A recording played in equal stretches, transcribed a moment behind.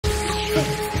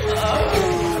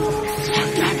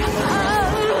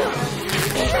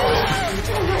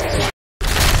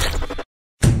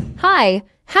Hi,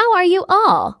 how are you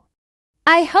all?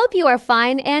 I hope you are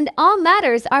fine and all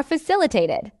matters are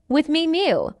facilitated. With me,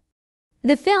 Mew.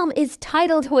 The film is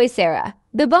titled Huesera,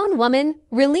 The Bone Woman,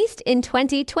 released in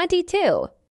 2022.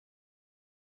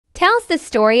 Tells the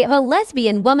story of a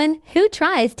lesbian woman who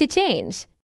tries to change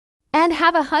and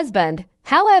have a husband,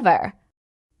 however,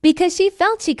 because she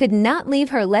felt she could not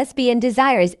leave her lesbian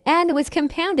desires and was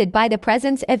compounded by the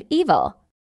presence of evil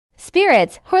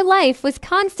spirits, her life was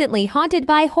constantly haunted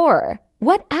by horror.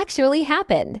 What actually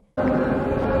happened?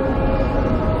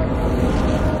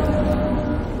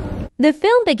 The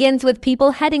film begins with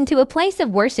people heading to a place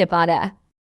of worship on a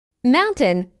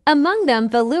mountain, among them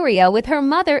Valeria with her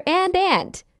mother and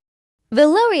aunt.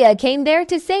 Valeria came there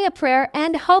to say a prayer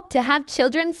and hoped to have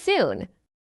children soon,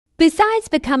 besides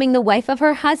becoming the wife of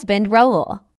her husband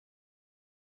Raul.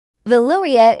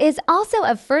 Valeria is also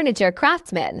a furniture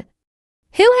craftsman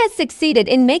who has succeeded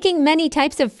in making many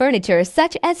types of furniture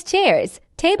such as chairs,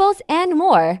 tables, and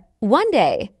more. One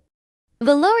day,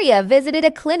 Valeria visited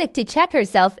a clinic to check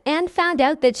herself and found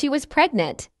out that she was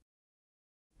pregnant.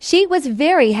 She was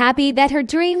very happy that her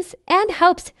dreams and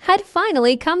hopes had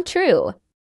finally come true,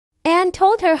 and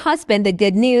told her husband the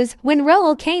good news when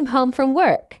Raul came home from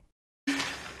work.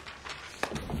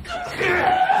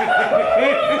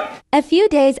 A few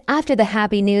days after the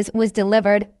happy news was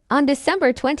delivered, on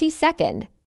December 22nd,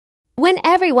 when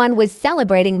everyone was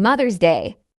celebrating Mother's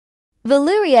Day,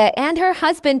 Valeria and her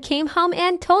husband came home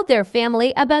and told their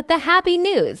family about the happy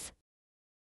news.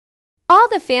 All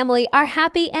the family are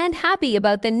happy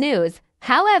about the news.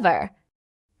 However,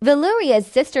 Valeria's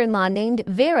sister-in-law named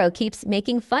Vero keeps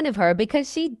making fun of her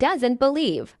because she doesn't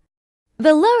believe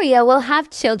Valeria will have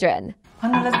children.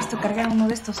 ¿Cuándo le has visto cargar uno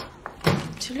de estos?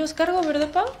 Sí los cargo,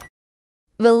 ¿verdad, Pa?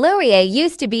 Valeria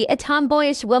used to be a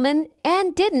tomboyish woman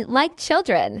and didn't like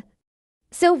children.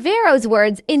 So Vero's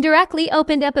words indirectly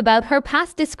opened up about her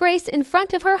past disgrace in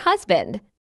front of her husband.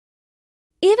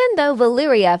 Even though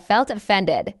Valeria felt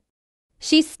offended,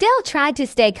 she still tried to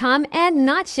stay calm and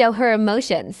not show her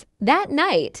emotions. That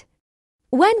night,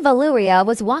 when Valeria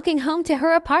was walking home to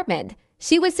her apartment,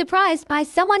 she was surprised by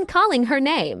someone calling her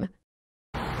name.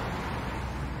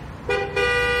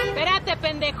 Espérate,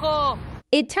 pendejo!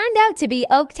 It turned out to be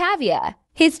Octavia,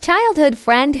 his childhood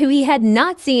friend who he had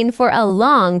not seen for a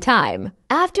long time.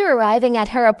 After arriving at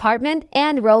her apartment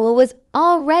and Raul was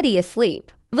already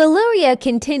asleep, Valeria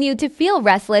continued to feel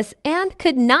restless and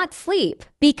could not sleep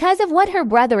because of what her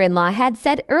brother-in-law had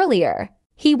said earlier.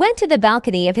 He went to the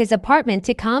balcony of his apartment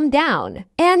to calm down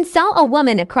and saw a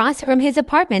woman across from his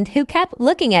apartment who kept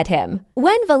looking at him.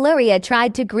 When Valeria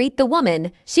tried to greet the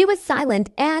woman, she was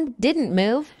silent and didn't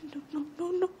move.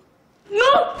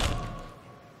 No!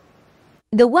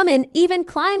 The woman even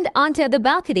climbed onto the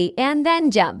balcony and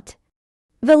then jumped.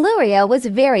 Valeria was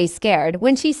very scared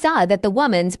when she saw that the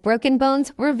woman's broken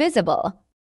bones were visible,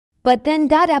 but then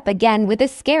got up again with a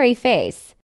scary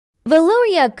face.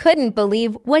 Valeria couldn't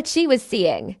believe what she was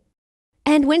seeing.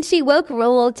 And when she woke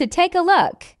Raul to take a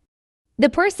look, the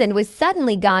person was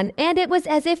suddenly gone and it was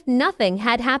as if nothing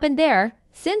had happened there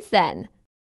since then.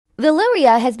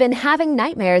 Valeria has been having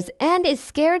nightmares and is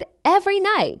scared every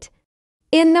night.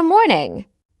 In the morning,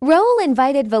 Raul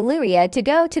invited Valeria to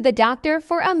go to the doctor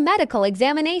for a medical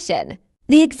examination.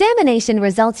 The examination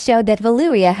results showed that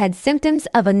Valeria had symptoms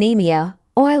of anemia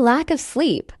or lack of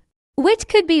sleep, which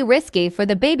could be risky for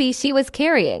the baby she was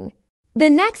carrying.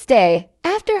 The next day,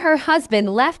 after her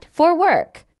husband left for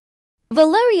work,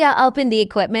 Valeria opened the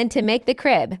equipment to make the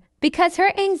crib because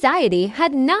her anxiety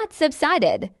had not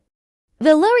subsided.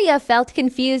 Valeria felt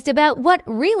confused about what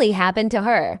really happened to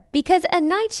her because at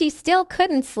night she still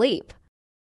couldn't sleep.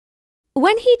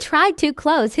 When he tried to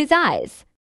close his eyes,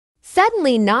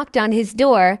 suddenly knocked on his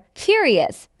door.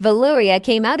 Curious, Valeria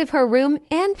came out of her room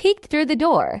and peeked through the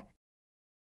door,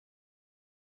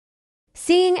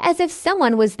 seeing as if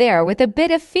someone was there with a bit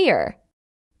of fear.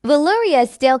 Valeria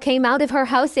still came out of her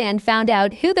house and found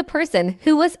out who the person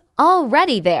who was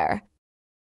already there.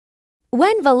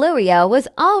 When Valeria was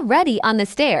already on the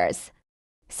stairs,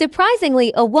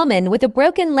 surprisingly, a woman with a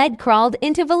broken leg crawled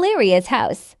into Valeria's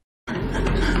house.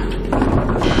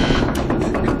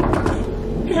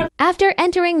 After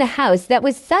entering the house that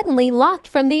was suddenly locked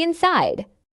from the inside,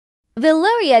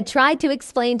 Valeria tried to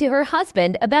explain to her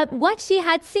husband about what she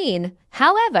had seen.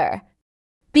 However,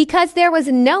 because there was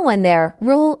no one there,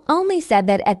 Raul only said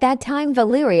that at that time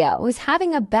Valeria was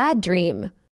having a bad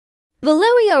dream.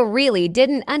 Valeria really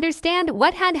didn't understand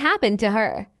what had happened to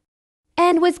her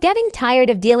and was getting tired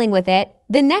of dealing with it.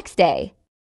 The next day,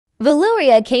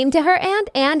 Valeria came to her aunt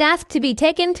and asked to be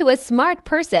taken to a smart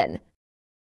person.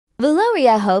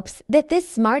 Valeria hopes that this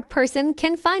smart person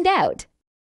can find out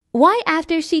Why,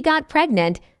 after she got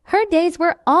pregnant, her days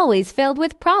were always filled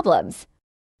with problems.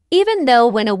 Even though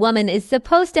when a woman is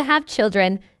supposed to have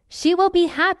children, she will be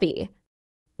happy.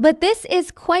 But this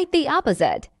is quite the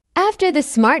opposite. After the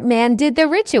smart man did the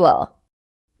ritual,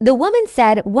 the woman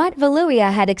said what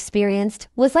Valeria had experienced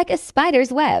was like a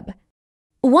spider's web.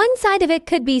 One side of it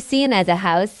could be seen as a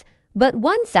house, but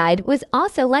one side was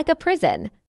also like a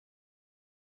prison.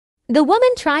 The woman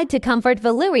tried to comfort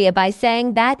Valeria by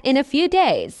saying that in a few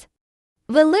days,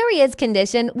 Valeria's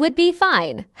condition would be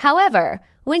fine. However,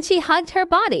 when she hugged her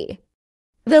body,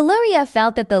 Valeria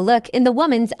felt that the look in the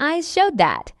woman's eyes showed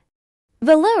that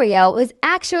Valeria was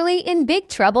actually in big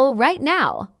trouble right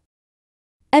now.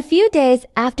 A few days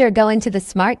after going to the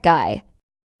smart guy,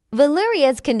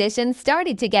 Valeria's condition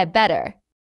started to get better.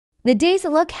 The days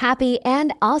look happy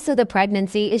and also the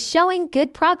pregnancy is showing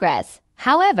good progress.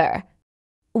 However,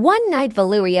 one night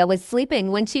Valeria was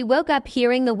sleeping when she woke up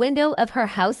hearing the window of her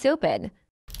house open.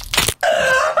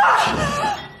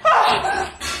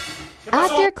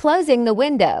 After closing the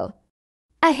window,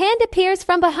 a hand appears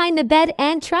from behind the bed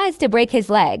and tries to break his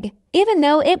leg, even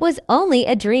though it was only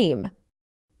a dream.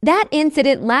 That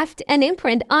incident left an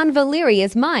imprint on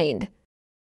Valeria's mind.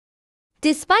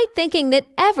 Despite thinking that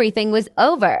everything was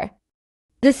over,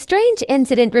 the strange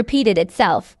incident repeated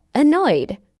itself,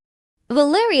 annoyed.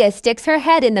 Valeria sticks her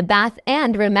head in the bath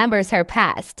and remembers her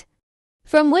past,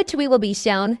 from which we will be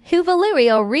shown who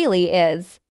Valeria really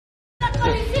is.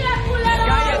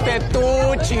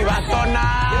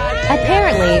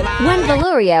 Apparently, when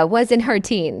Valeria was in her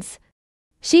teens,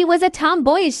 she was a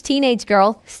tomboyish teenage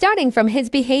girl, starting from his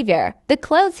behavior, the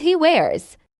clothes he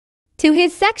wears, to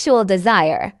his sexual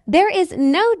desire. There is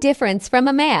no difference from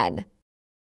a man.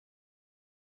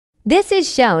 This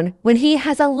is shown when he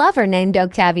has a lover named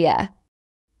Octavia,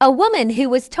 a woman who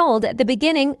was told at the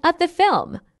beginning of the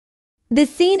film. The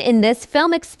scene in this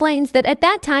film explains that at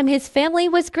that time his family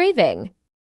was grieving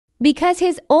because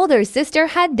his older sister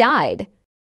had died.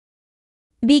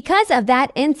 Because of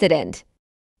that incident,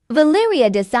 Valeria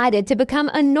decided to become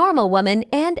a normal woman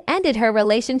and ended her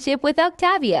relationship with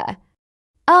Octavia.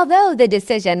 Although the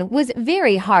decision was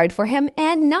very hard for him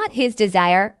and not his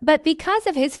desire, but because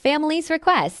of his family's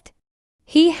request,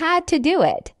 he had to do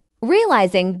it,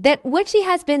 realizing that what she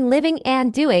has been living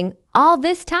and doing all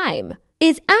this time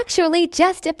is actually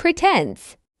just a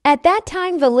pretense. At that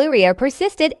time, Valeria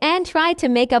persisted and tried to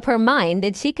make up her mind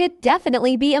that she could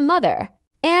definitely be a mother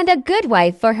and a good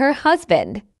wife for her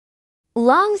husband.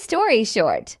 Long story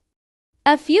short,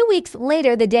 a few weeks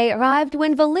later the day arrived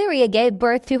when Valeria gave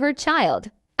birth to her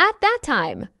child. At that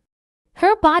time,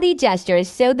 her body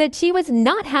gestures showed that she was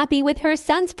not happy with her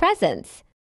son's presence.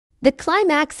 The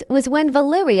climax was when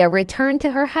Valeria returned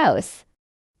to her house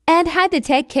and had to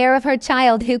take care of her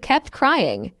child who kept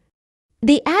crying.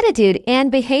 The attitude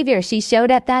and behavior she showed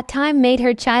at that time made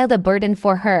her child a burden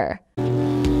for her.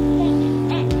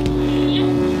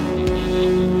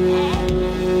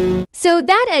 So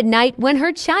that at night when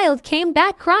her child came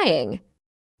back crying,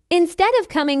 instead of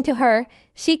coming to her,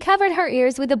 she covered her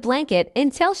ears with a blanket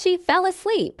until she fell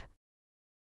asleep.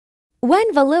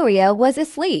 When Valeria was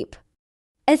asleep,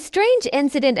 a strange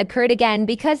incident occurred again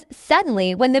because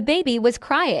suddenly when the baby was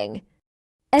crying,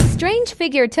 a strange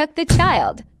figure took the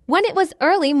child when it was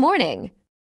early morning.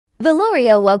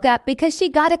 Valeria woke up because she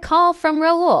got a call from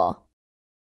Raul.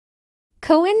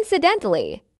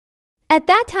 Coincidentally, at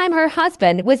that time her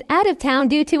husband was out of town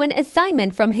due to an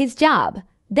assignment from his job.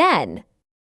 Then,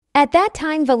 at that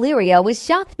time Valeria was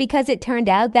shocked because it turned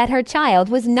out that her child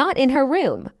was not in her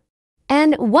room.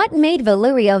 And what made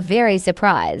Valeria very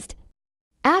surprised,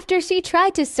 after she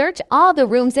tried to search all the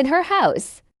rooms in her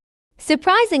house,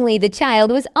 surprisingly the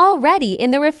child was already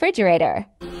in the refrigerator.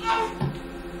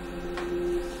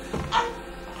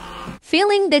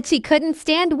 Feeling that she couldn't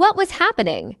stand what was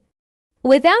happening,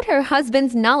 without her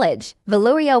husband's knowledge,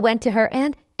 Valeria went to her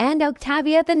and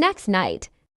Octavia the next night,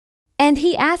 and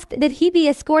he asked that he be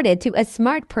escorted to a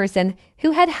smart person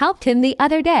who had helped him the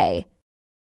other day.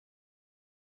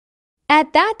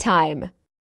 At that time,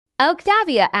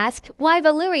 Octavia asked why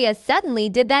Valeria suddenly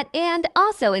did that and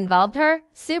also involved her,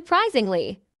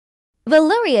 surprisingly.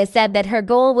 Valeria said that her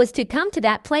goal was to come to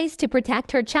that place to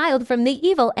protect her child from the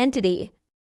evil entity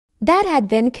that had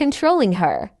been controlling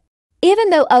her. Even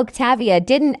though Octavia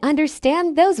didn't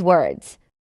understand those words,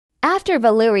 after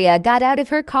Valeria got out of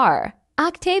her car,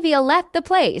 Octavia left the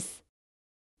place.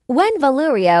 When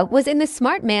Valeria was in the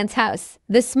smart man's house,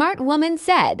 the smart woman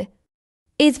said,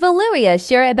 "Is Valeria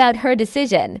sure about her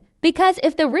decision? Because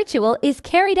if the ritual is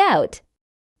carried out,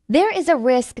 there is a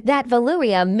risk that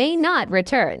Valeria may not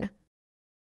return."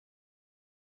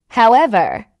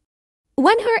 However,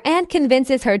 when her aunt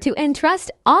convinces her to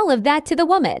entrust all of that to the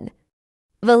woman.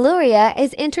 Valeria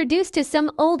is introduced to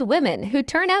some old women who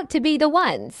turn out to be the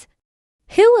ones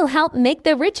who will help make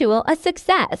the ritual a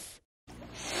success.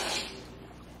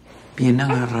 Bien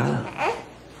agarrada.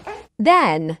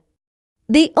 Then,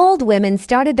 the old women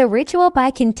started the ritual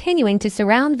by continuing to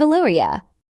surround Valeria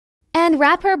and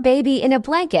wrap her baby in a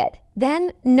blanket.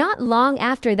 Then, not long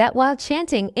after that, while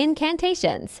chanting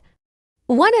incantations,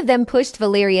 one of them pushed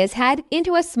Valeria's head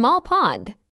into a small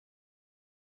pond,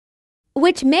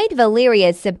 which made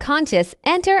Valeria's subconscious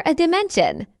enter a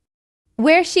dimension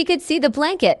where she could see the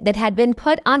blanket that had been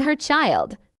put on her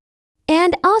child.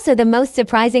 And also the most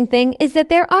surprising thing is that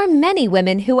there are many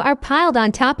women who are piled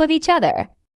on top of each other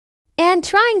and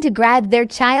trying to grab their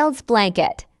child's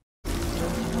blanket.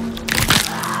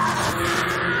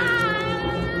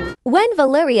 When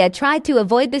Valeria tried to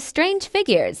avoid the strange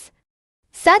figures,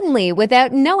 suddenly,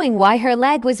 without knowing why, her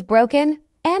leg was broken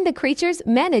and the creatures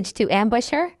managed to ambush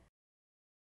her.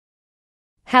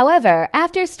 However,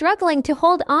 after struggling to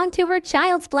hold on to her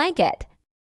child's blanket,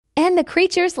 and the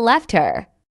creatures left her,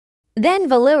 then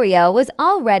Valeria was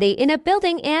already in a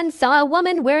building and saw a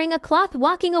woman wearing a cloth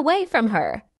walking away from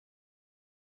her.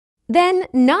 Then,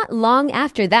 not long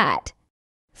after that,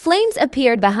 flames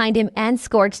appeared behind him and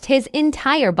scorched his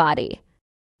entire body.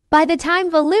 By the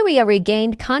time Valeria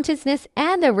regained consciousness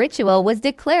and the ritual was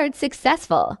declared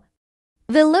successful,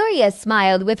 Valeria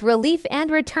smiled with relief and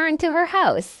returned to her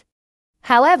house.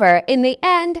 However, in the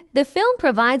end, the film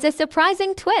provides a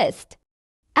surprising twist.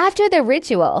 After the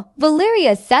ritual,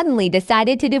 Valeria suddenly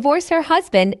decided to divorce her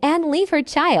husband and leave her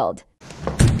child.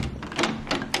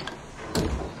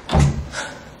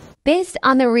 Based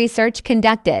on the research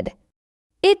conducted,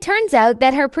 it turns out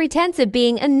that her pretense of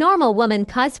being a normal woman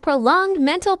caused prolonged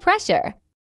mental pressure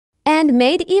and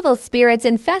made evil spirits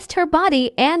infest her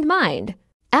body and mind.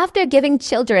 After giving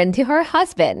children to her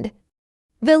husband,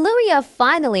 Valeria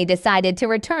finally decided to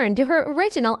return to her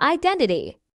original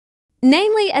identity,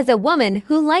 namely as a woman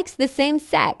who likes the same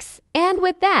sex. And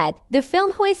with that, the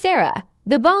film Huesera,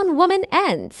 The Bone Woman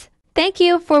ends. Thank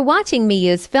you for watching me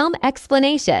use film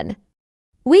explanation.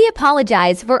 We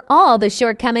apologize for all the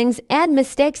shortcomings and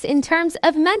mistakes in terms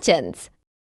of mentions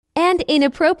and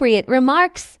inappropriate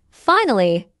remarks.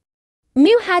 Finally,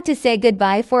 Mew had to say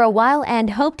goodbye for a while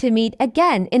and hope to meet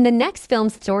again in the next film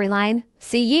storyline.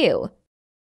 See you.